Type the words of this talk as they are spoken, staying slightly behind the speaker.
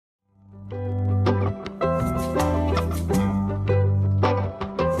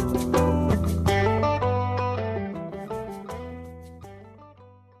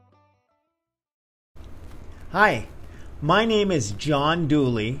Hi, my name is John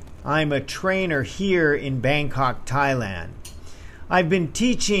Dooley. I'm a trainer here in Bangkok, Thailand. I've been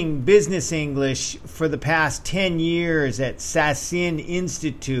teaching business English for the past 10 years at Sassoon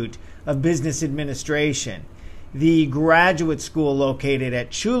Institute of Business Administration, the graduate school located at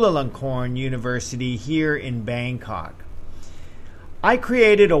Chulalongkorn University here in Bangkok. I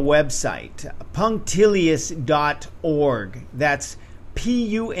created a website, punctilious.org. That's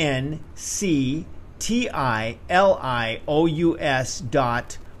punctilious.org.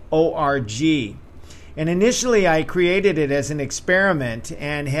 And initially I created it as an experiment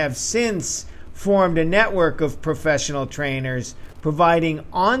and have since formed a network of professional trainers providing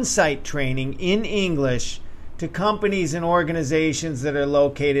on-site training in English to companies and organizations that are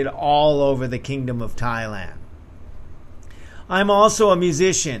located all over the Kingdom of Thailand. I'm also a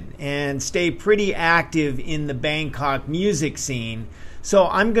musician and stay pretty active in the Bangkok music scene, so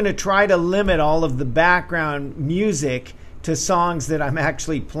I'm going to try to limit all of the background music to songs that I'm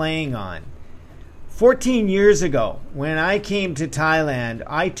actually playing on. 14 years ago, when I came to Thailand,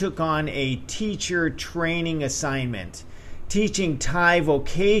 I took on a teacher training assignment, teaching Thai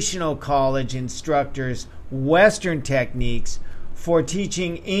vocational college instructors Western techniques for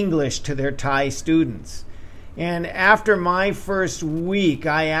teaching English to their Thai students. And after my first week,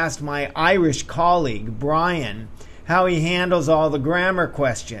 I asked my Irish colleague, Brian, how he handles all the grammar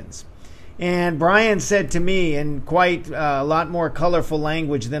questions. And Brian said to me, in quite a lot more colorful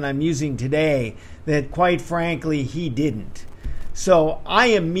language than I'm using today, that quite frankly, he didn't. So I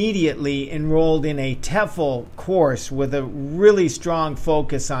immediately enrolled in a TEFL course with a really strong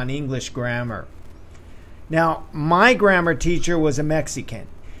focus on English grammar. Now, my grammar teacher was a Mexican.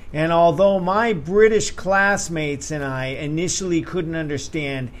 And although my British classmates and I initially couldn't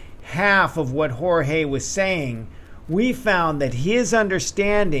understand half of what Jorge was saying, we found that his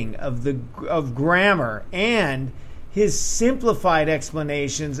understanding of grammar and his simplified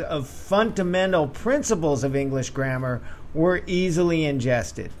explanations of fundamental principles of English grammar were easily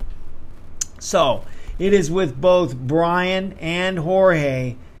ingested. So, it is with both Brian and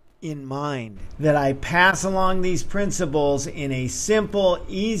Jorge in mind that I pass along these principles in a simple,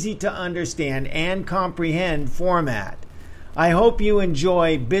 easy to understand and comprehend format. I hope you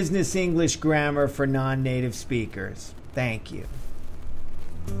enjoy Business English Grammar for Non-Native Speakers. Thank you.